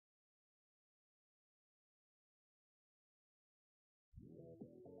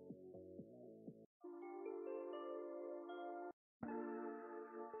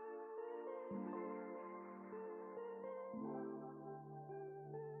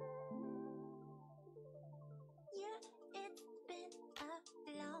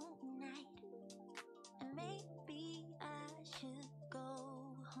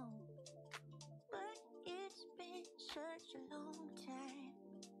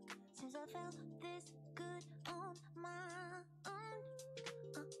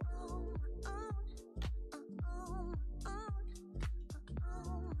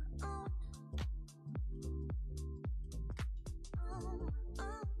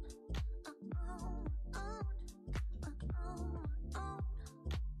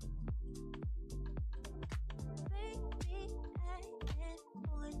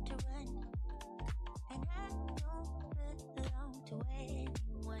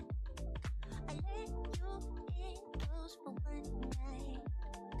for one night.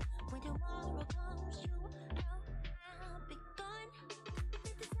 When tomorrow comes, you know I'll be gone.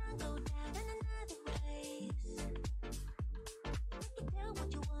 Let the sun go down in another race. You can tell what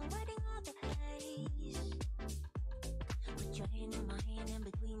you want, writing all the haze. Put your hand in my hand in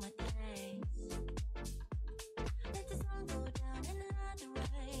between my thighs. Let the sun go down in another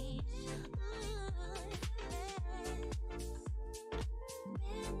race.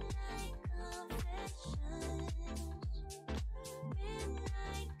 Midnight confessions.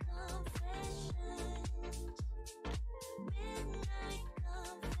 Midnight confessions. Midnight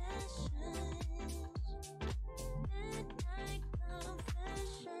confessions. Midnight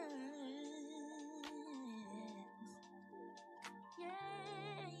confessions. Yeah,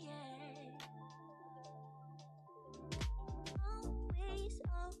 yeah. Always,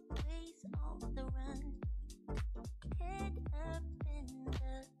 always on the run. Head up in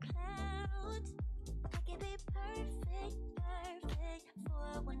the clouds. I can be perfect, perfect for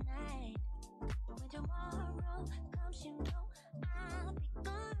one night. When tomorrow comes, you know I'll be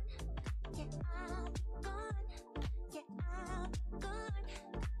gone. Yeah, I'll be gone. Yeah, I'll be gone.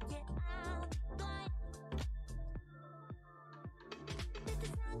 Yeah, I'll be gone. Let the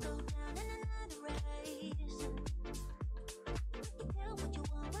sun go down in another race. You can tell what you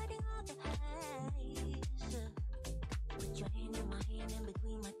want, writing all the haze. Put your hand in my hand in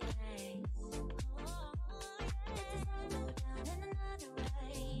between my thighs. Let the sun go down in another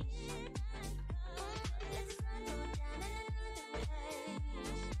race. Let the sun go down in another race.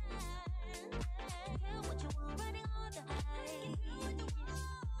 Tell what you want, writing all the haze.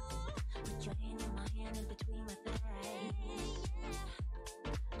 Put your hand in my hand in between my thighs.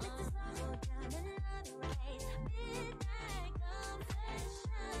 Let the sun go down in another race. Midnight confessions.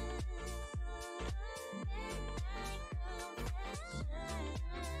 Midnight confessions.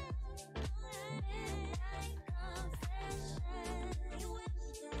 Midnight confessions.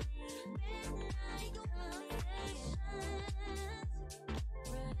 Midnight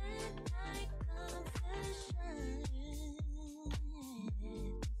confessions.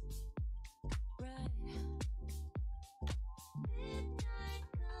 Right. Midnight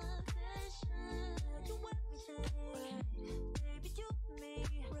confessions. You everything. Baby, you me.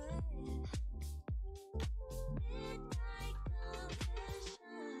 Right. Midnight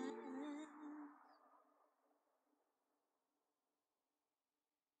confessions.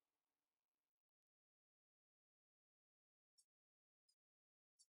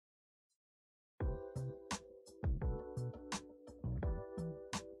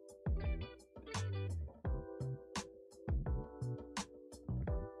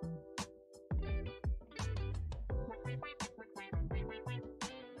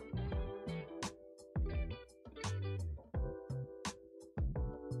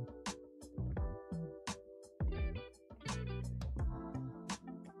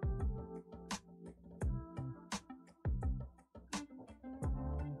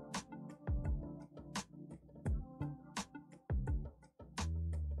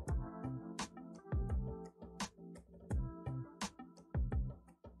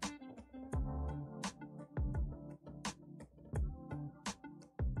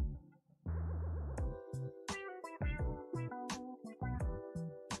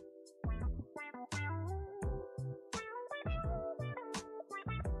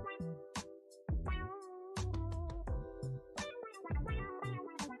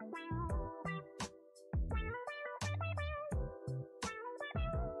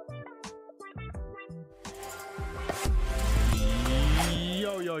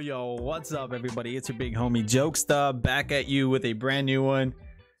 Yo, what's up everybody? It's your big homie Jokesta back at you with a brand new one.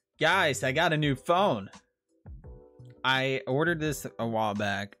 Guys, I got a new phone. I ordered this a while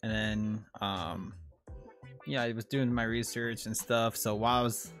back, and then yeah, I was doing my research and stuff. So while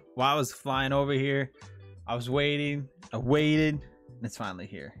I was flying over here, I was waiting, I waited, and it's finally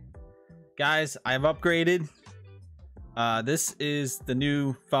here. Guys, I've upgraded. This is the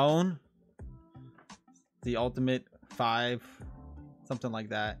new phone, the Ultimate 5, something like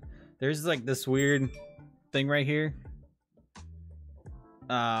that. There's like this weird thing right here.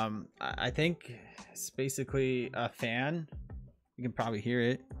 I think it's basically a fan. You can probably hear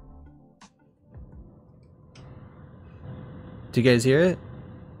it. Do you guys hear it?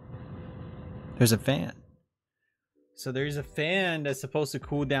 There's a fan. So there's a fan that's supposed to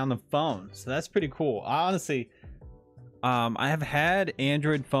cool down the phone. So that's pretty cool. Honestly, I have had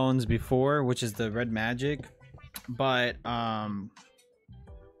Android phones before, which is the Red Magic, but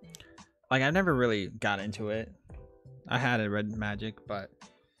like I never really got into it. I had a Red Magic, but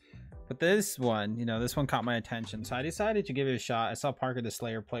this one, you know, this one caught my attention, so I decided to give it a shot. I saw Parker the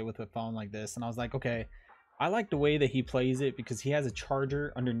Slayer play with a phone like this, and I was like, okay, I like the way that he plays it because he has a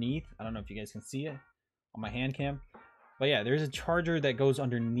charger underneath. I don't know if you guys can see it on my hand cam, but yeah, there's a charger that goes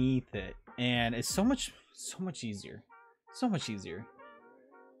underneath it, and it's so much easier, so much easier.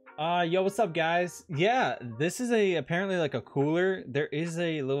 Yo, what's up, guys? Yeah, this is apparently like a cooler. There is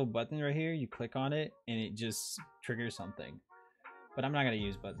a little button right here. You click on it, and it just triggers something. But I'm not gonna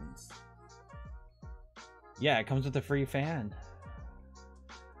use buttons. Yeah, it comes with a free fan.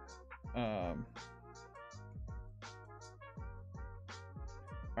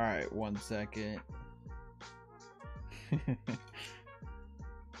 All right, 1 second.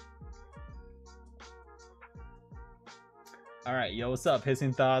 All right, yo, what's up,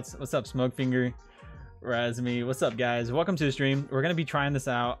 Hissing Thoughts? What's up, Smokefinger? Razmi, what's up, guys? Welcome to the stream. We're gonna be trying this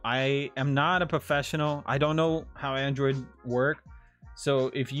out. I am not a professional. I don't know how Android work. So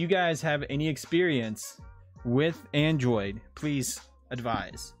if you guys have any experience with Android, please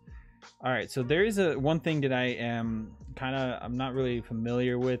advise. All right, so there is one thing that I am I'm not really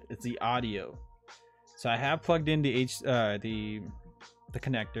familiar with. It's the audio. So I have plugged in the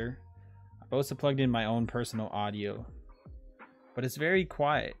connector. I've also plugged in my own personal audio, but it's very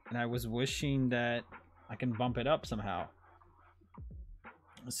quiet, and I was wishing that I can bump it up somehow.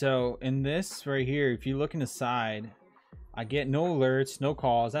 So in this right here, if you look in the side, I get no alerts, no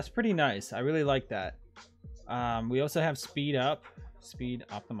calls. That's pretty nice. I really like that. We also have speed up, speed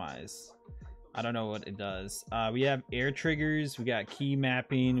optimize. I don't know what it does. We have air triggers, we got key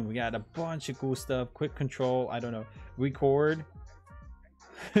mapping, we got a bunch of cool stuff. Quick control, I don't know. Record.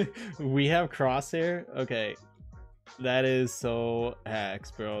 We have crosshair. Okay, that is so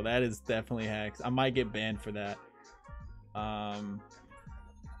hacks, bro. That is definitely hacks. I might get banned for that.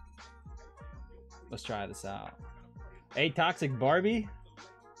 Let's try this out. Hey, Toxic Barbie.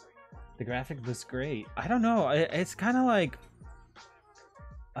 The graphic looks great. I don't know. It's kind of like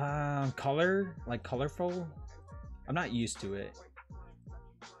colorful. I'm not used to it.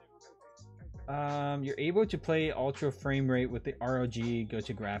 You're able to play ultra frame rate with the ROG. Go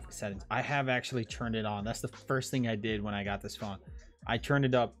to graphic settings. I have actually turned it on. That's the first thing I did when I got this phone. I turned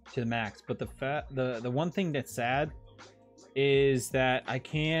it up to the max. But the one thing that's sad is that I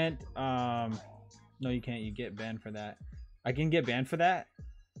can't. No, you can't. You get banned for that. I can get banned for that.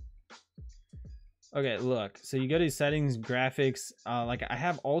 Okay, look. So you go to settings, graphics. Like I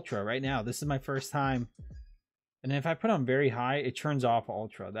have ultra right now. This is my first time. And if I put on very high, it turns off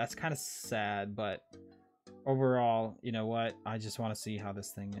ultra. That's kind of sad, but overall, you know what? I just want to see how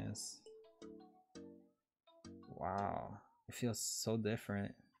this thing is. Wow, it feels so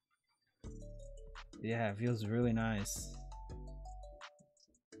different. Yeah, it feels really nice.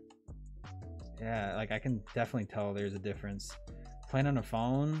 Yeah, like I can definitely tell there's a difference. Playing on a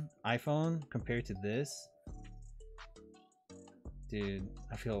iPhone compared to this, dude,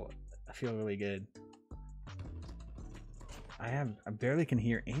 I feel really good. I barely can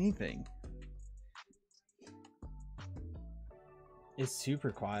hear anything. It's super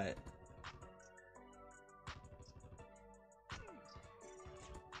quiet.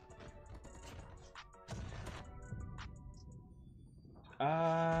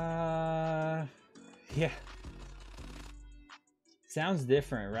 Yeah. Sounds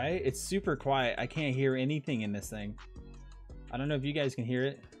different, right? It's super quiet. I can't hear anything in this thing. I don't know if you guys can hear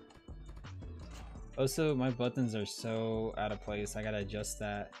it. Also, my buttons are so out of place. I gotta adjust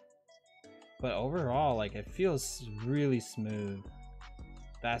that. But overall, like, it feels really smooth.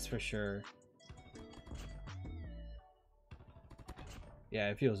 That's for sure. Yeah,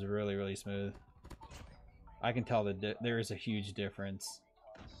 it feels really, really smooth. I can tell that there is a huge difference.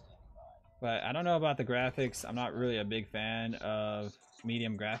 But I don't know about the graphics. I'm not really a big fan of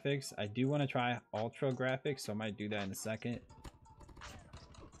medium graphics. I do want to try ultra graphics, so I might do that in a second.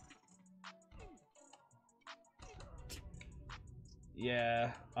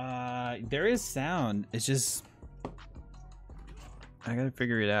 Yeah, there is sound. It's just I gotta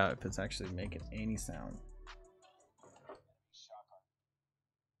figure it out if it's actually making any sound.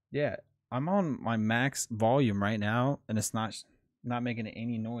 Yeah, I'm on my max volume right now, and it's not making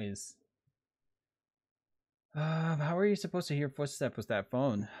any noise. How are you supposed to hear footsteps with that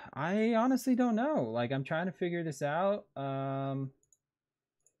phone? I honestly don't know. Like, I'm trying to figure this out. Trying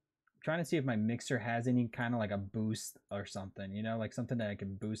to see if my mixer has any kind of like a boost or something, you know, like something that I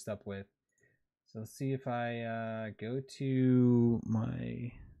can boost up with. So let's see if I go to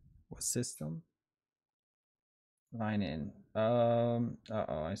my system, line in. Uh-oh,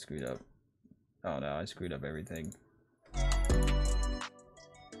 I screwed up. Oh no, I screwed up everything.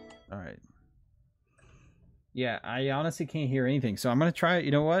 All right. Yeah, I honestly can't hear anything, so I'm gonna try it.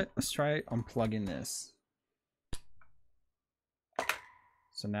 You know what? Let's try unplugging this.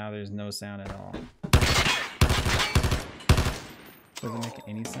 So now there's no sound at all. Doesn't make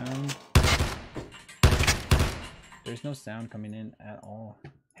any sound. There's no sound coming in at all.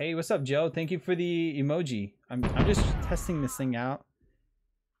 Hey, what's up, Joe? Thank you for the emoji. I'm just testing this thing out.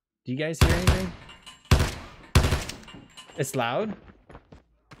 Do you guys hear anything? It's loud?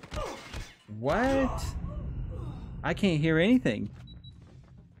 What? I can't hear anything.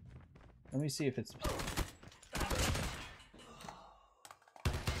 Let me see if it's...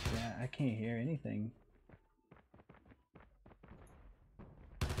 Yeah, I can't hear anything.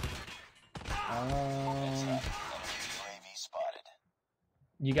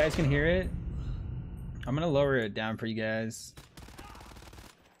 You guys can hear it? I'm gonna lower it down for you guys.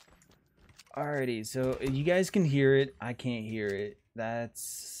 Alrighty, so you guys can hear it. I can't hear it. That's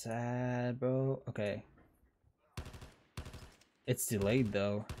sad, bro. Okay. It's delayed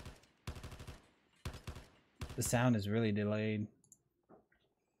though. The sound is really delayed.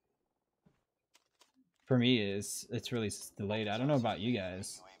 For me, it's really delayed. I don't know about you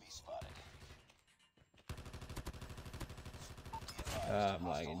guys. I'm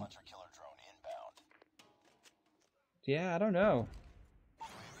lagging. Yeah, I don't know.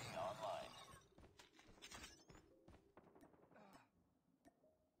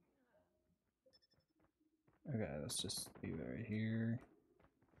 Okay, let's just leave it right here.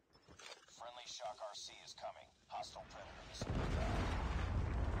 Friendly shock RC is coming. Hostile predators.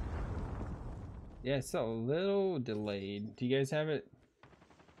 Yeah, it's a little delayed. Do you guys have it?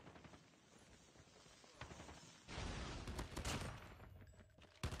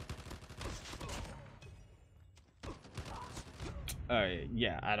 Alright,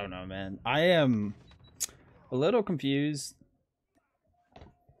 yeah, I don't know, man. I am a little confused.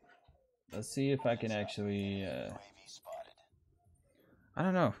 Let's see if I can actually, I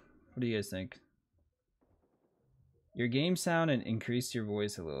don't know. What do you guys think? Your game sound and increase your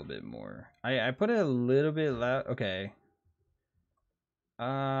voice a little bit more. I put it a little bit loud. Okay.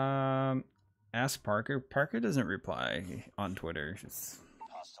 Ask Parker. Parker doesn't reply on Twitter.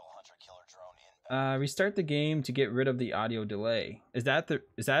 Restart the game to get rid of the audio delay. Is that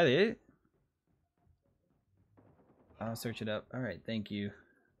it? I'll search it up. All right, thank you.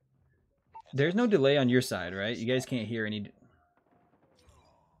 There's no delay on your side, right? You guys can't hear any.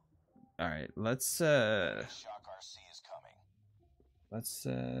 All right, let's I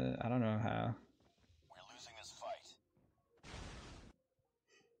don't know how. We're losing this fight.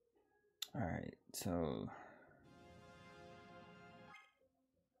 All right, so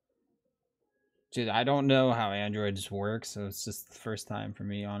dude, I don't know how Androids work, so it's just the first time for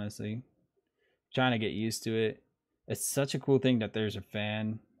me, honestly. Trying to get used to it. It's such a cool thing that there's a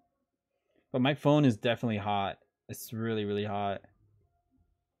fan. But my phone is definitely hot. It's really, really hot.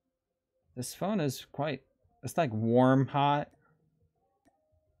 This phone is it's like warm hot.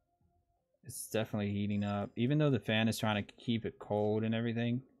 It's definitely heating up. Even though the fan is trying to keep it cold and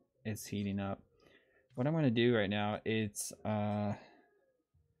everything, it's heating up. What I'm going to do right now is I'm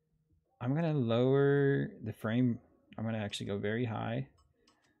going to lower the frame. I'm going to actually go very high.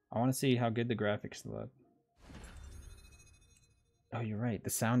 I want to see how good the graphics look. Oh, you're right. The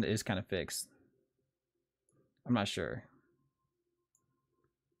sound is kind of fixed. I'm not sure.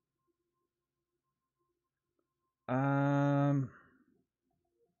 Am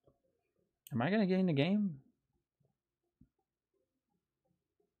I gonna get in the game?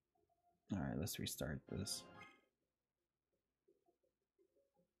 All right, let's restart this.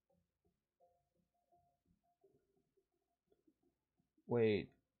 Wait.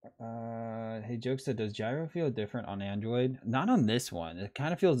 Hey Jokesta, does gyro feel different on Android? Not on this one. It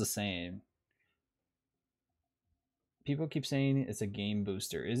kind of feels the same. People keep saying it's a game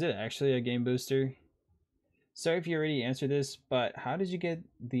booster. Is it actually a game booster? Sorry if you already answered this, but how did you get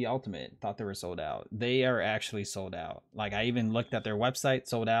the ultimate? Thought they were sold out. They are actually sold out. Like, I even looked at their website,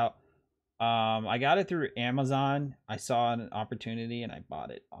 sold out. I got it through Amazon. I saw an opportunity and I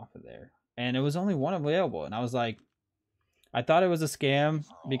bought it off of there. And it was only one available. And I was like, I thought it was a scam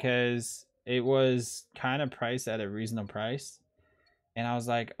because it was kind of priced at a reasonable price. And I was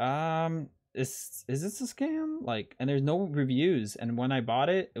like, is this a scam? Like, and there's no reviews. And when I bought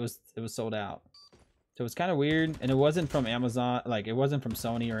it, it was sold out. So it's kind of weird, and it wasn't from Amazon, like it wasn't from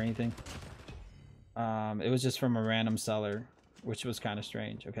Sony or anything. It was just from a random seller, which was kind of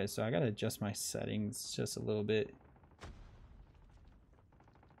strange. Okay, so I gotta adjust my settings just a little bit.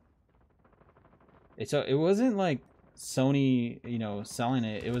 So it wasn't like Sony, you know, selling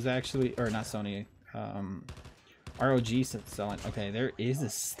it. It was actually, or not Sony, ROG selling. Okay, there is a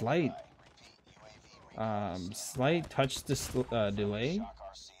slight touch delay.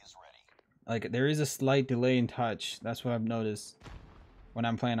 Like, there is a slight delay in touch. That's what I've noticed when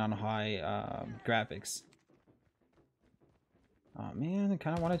I'm playing on high graphics. Oh man, I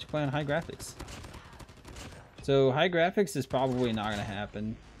kind of wanted to play on high graphics. So high graphics is probably not gonna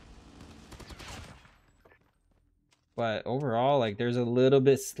happen. But overall, like, there's a little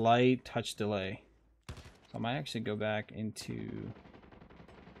bit slight touch delay. So I might actually go back into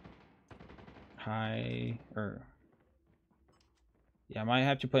high, or yeah, I might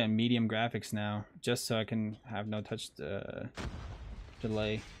have to play on medium graphics now, just so I can have no touch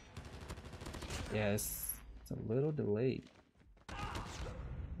delay. Yeah, it's a little delayed.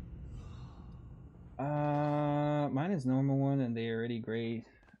 Mine is normal one, and they already great.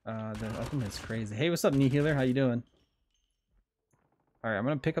 The ultimate's crazy. Hey, what's up, knee healer? How you doing? All right, I'm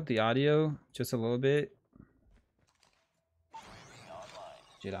gonna pick up the audio just a little bit.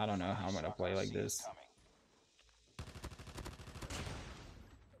 Dude, I don't know how I'm gonna play like this.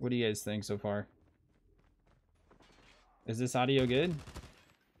 What do you guys think so far? Is this audio good?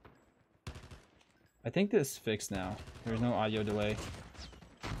 I think this is fixed now. There's no audio delay.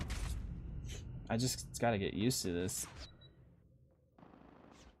 I just gotta get used to this.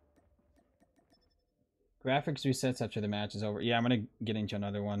 Graphics resets after the match is over. Yeah, I'm gonna get into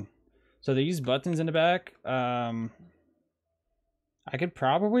another one. So they use buttons in the back. I could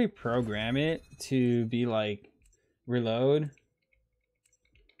probably program it to be like reload.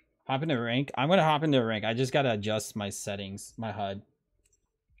 Hop into rank. I'm gonna hop into rank. I just gotta adjust my settings, my HUD.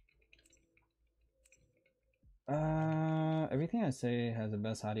 Everything I say has the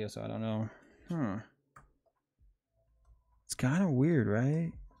best audio, so I don't know. It's kind of weird,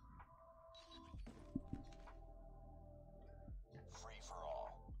 right? Free for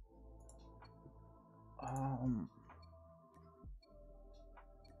all.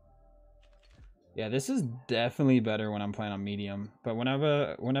 Yeah, this is definitely better when I'm playing on medium. But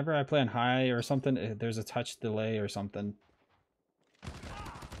whenever I play on high or something, there's a touch delay or something.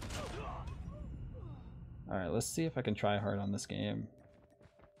 All right, let's see if I can try hard on this game.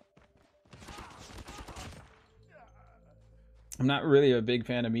 I'm not really a big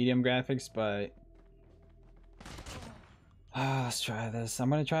fan of medium graphics, but let's try this.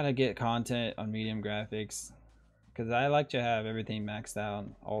 I'm gonna try to get content on medium graphics because I like to have everything maxed out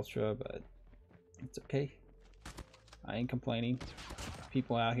ultra, but it's okay. I ain't complaining.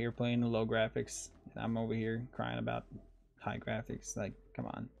 People out here playing the low graphics, and I'm over here crying about high graphics. Like, come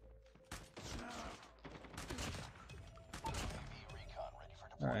on.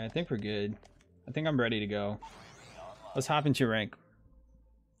 All right, I think we're good. I think I'm ready to go. Let's hop into rank.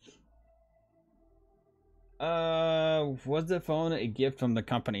 Was the phone a gift from the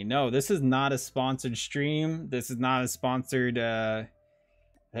company? No, this is not a sponsored stream. This is not a sponsored,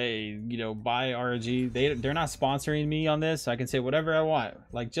 hey, you know, buy ROG. They're not sponsoring me on this, so I can say whatever I want.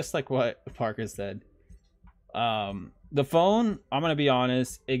 Like, just like what Parker said. The phone, I'm gonna be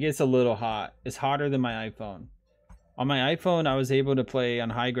honest, it gets a little hot. It's hotter than my iPhone. On my iPhone, I was able to play on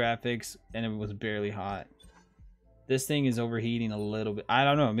high graphics, and it was barely hot. This thing is overheating a little bit. I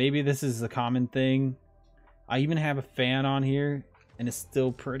don't know. Maybe this is a common thing. I even have a fan on here, and it's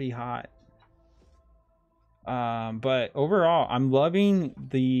still pretty hot. But overall, I'm loving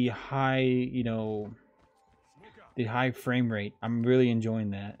the high, you know, the high frame rate. I'm really enjoying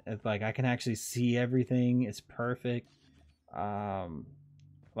that. It's like I can actually see everything. It's perfect.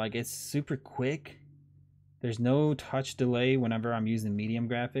 Like it's super quick. There's no touch delay whenever I'm using medium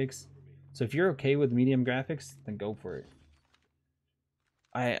graphics. So if you're okay with medium graphics, then go for it.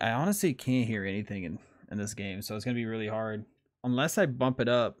 I honestly can't hear anything in this game, so it's gonna be really hard. Unless I bump it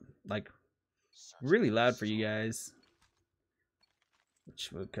up like really loud for you guys.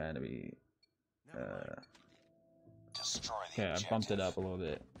 Which would kind of be okay, I bumped it up a little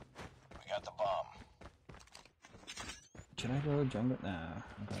bit. We got the bomb. Should I go jungle? Nah,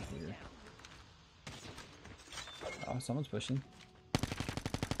 I'm going here. Oh, someone's pushing.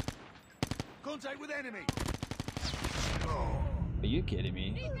 Contact with enemy. Are you kidding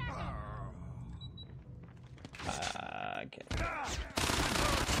me? Okay.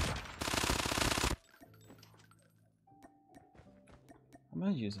 I'm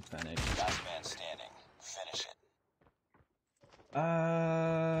gonna use a Fennec. Last man standing. Finish it.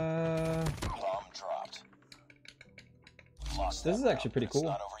 Bomb dropped. Lost This is that actually round, pretty but it's cool.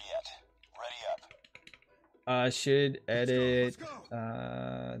 not over yet. Ready up. Should edit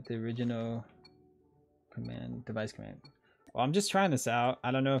the original command, device command. Well, I'm just trying this out.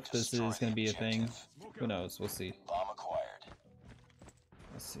 I don't know if this is gonna be a thing. Who knows? We'll see. Bomb acquired.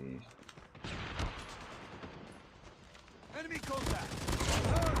 Let's see. Enemy contact.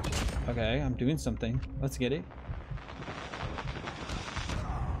 Okay, I'm doing something. Let's get it.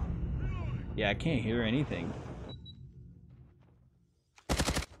 Yeah, I can't hear anything.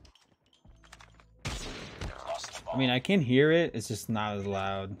 Lost the I mean, I can hear it. It's just not as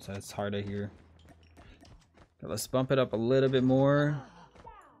loud, so it's hard to hear. Okay, let's bump it up a little bit more.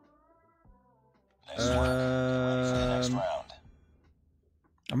 Nice work. Ready for the next round.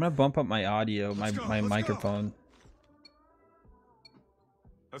 I'm gonna bump up my audio, my Let's microphone.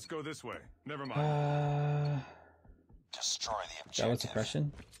 Let's go this way. Never mind. Destroy the objective. That was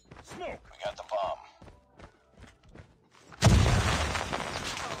suppression. Smoke. We got the bomb.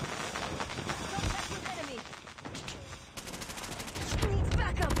 Enemy. Need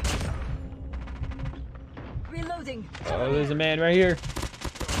backup. Reloading. Oh, there's a man right here.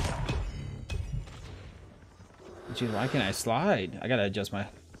 Jeez, why can't I slide? I gotta adjust my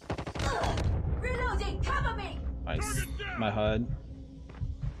Reloading. Cover me. my HUD.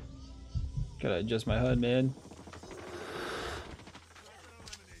 Gotta adjust my HUD, man.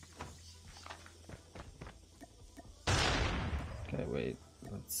 Okay, wait.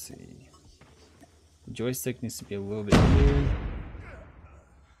 Let's see. The joystick needs to be a little bit weird.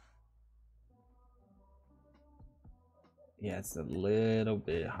 Yeah, it's a little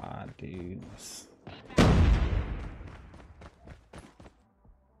bit hot, dude.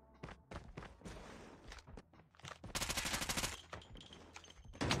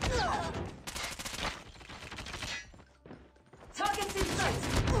 Targets in sight.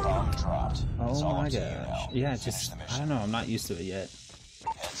 Bomb dropped. It's Oh all my up to you gosh. now. Yeah, Finish just, the I mission. don't know. I'm not used to it yet.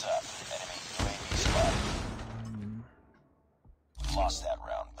 Heads up. Enemy UAV spotted. Lost that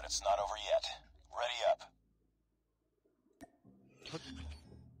round, but it's not over yet. Ready up.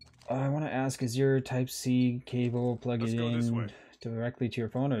 I want to ask, is your Type-C cable plugged Let's go this way. in directly to your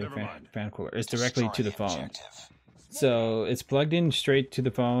phone or the Never mind. fan cooler? It's directly Destroy to the phone. objective. So it's plugged in straight to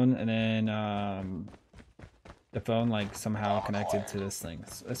the phone, and then the phone like somehow connected to this thing.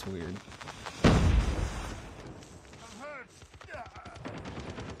 That's weird.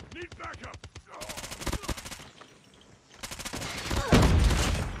 Need backup.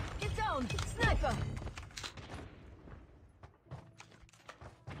 Get down. Sniper.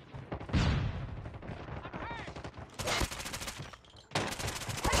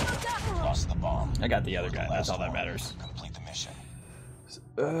 Lost the bomb. I got the other You're guy. the That's last all that one. matters. Complete the mission.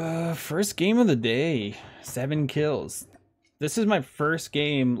 First game of the day. 7 kills. This is my first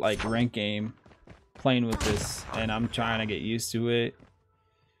game, like rank game, playing with this, and I'm trying to get used to it.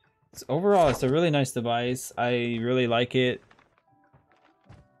 Overall, it's a really nice device. I really like it.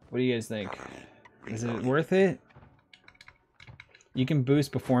 What do you guys think? Is it worth it? You can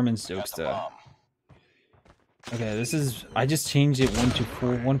boost performance, Got the Jokesta. bomb. Okay, this is. I just changed it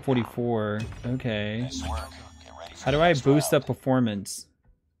 144. Okay. Nice work. Get ready for How the do I next boost round. up performance?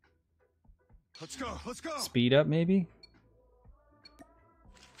 Let's go. Let's go. Speed up, maybe?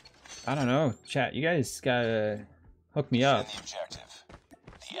 I don't know. Chat, you guys gotta hook me up. Defend the objective.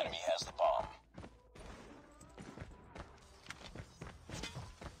 The enemy has the bomb.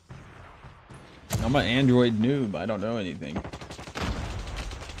 I'm an Android noob. I don't know anything. Enemy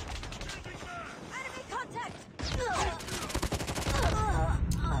contact.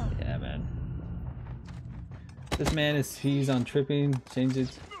 Yeah, man. This man he's on tripping. Change it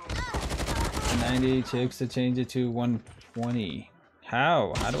to 90. Chicks to change it to 120.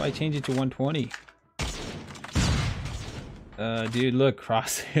 How? How do I change it to 120? Dude, look,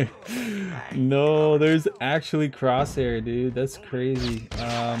 crosshair. No, there's actually crosshair, dude. That's crazy.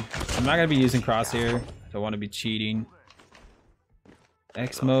 I'm not gonna be using crosshair. Don't want to be cheating.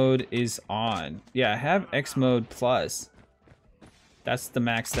 X mode is on. Yeah, I have X mode plus. That's the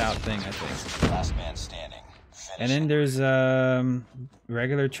maxed out thing, I think. Last man standing. Finish And then it. there's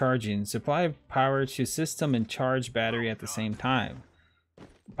regular charging. Supply power to system and charge battery at the same time.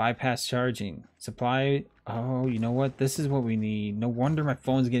 Bypass charging. Supply. Oh, you know what? This is what we need. No wonder my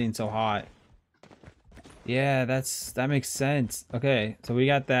phone's getting so hot. Yeah, that makes sense. Okay, so we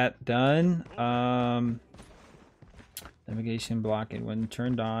got that done. Navigation blocking. When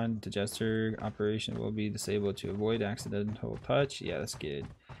turned on, the gesture operation will be disabled to avoid accidental touch. Yeah, that's good.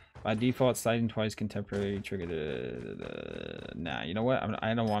 By default, sliding twice can temporarily trigger the. Nah, you know what?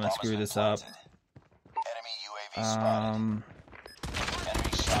 I don't want to Bomb has screw been this up. planted. Enemy UAV spotted.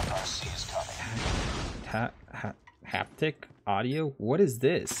 Enemy shock RC is coming. Haptic audio. What is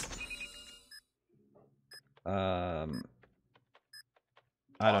this? I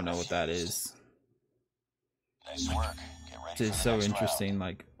don't know what that is. Nice work. Get ready for It's the so next interesting,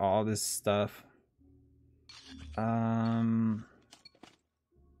 like all this stuff. Defend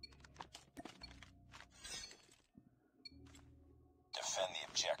the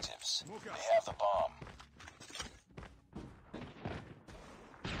objectives. They have the bomb.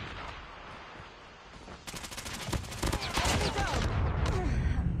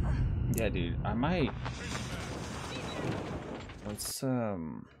 Yeah, dude, I might Let's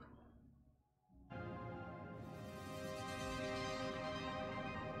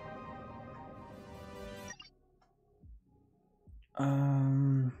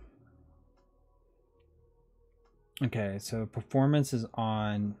okay, so performance is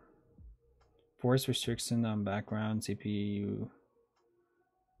on. Force restriction on background CPU.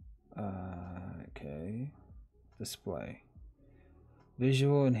 Okay. Display.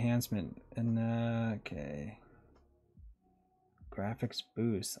 Visual enhancement. And okay. Graphics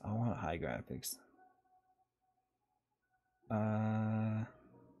boost. I want high graphics.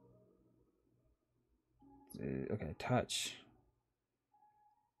 Okay, touch.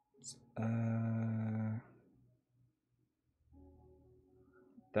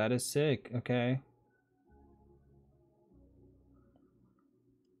 That is sick. Okay.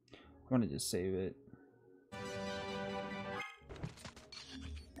 I want to just save it.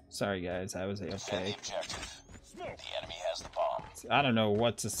 Sorry guys, I was Defend AFK. the objective. The enemy has the bomb. I don't know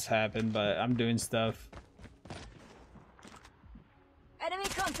what just happened, but I'm doing stuff. Enemy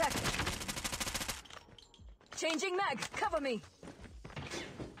contact. Changing mag. Cover me.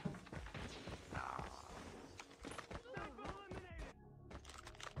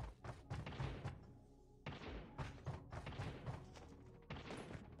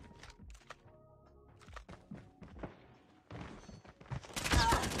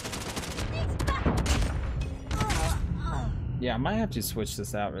 Yeah, I might have to switch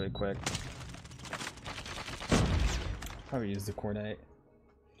this out really quick. Probably use the Cordite.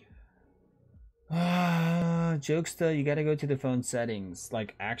 Jokesta, you gotta go to the phone settings,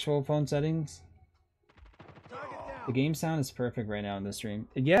 like actual phone settings. The game sound is perfect right now in the stream.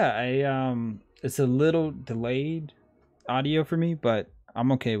 Yeah, it's a little delayed audio for me, but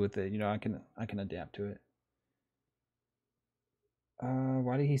I'm okay with it. You know, I can adapt to it.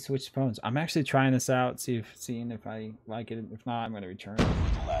 Why did he switch phones? I'm actually trying this out, seeing if I like it. If not, I'm gonna return it.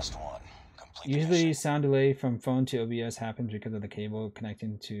 The last one. Complete the Usually mission. sound delay from phone to OBS happens because of the cable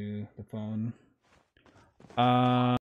connecting to the phone.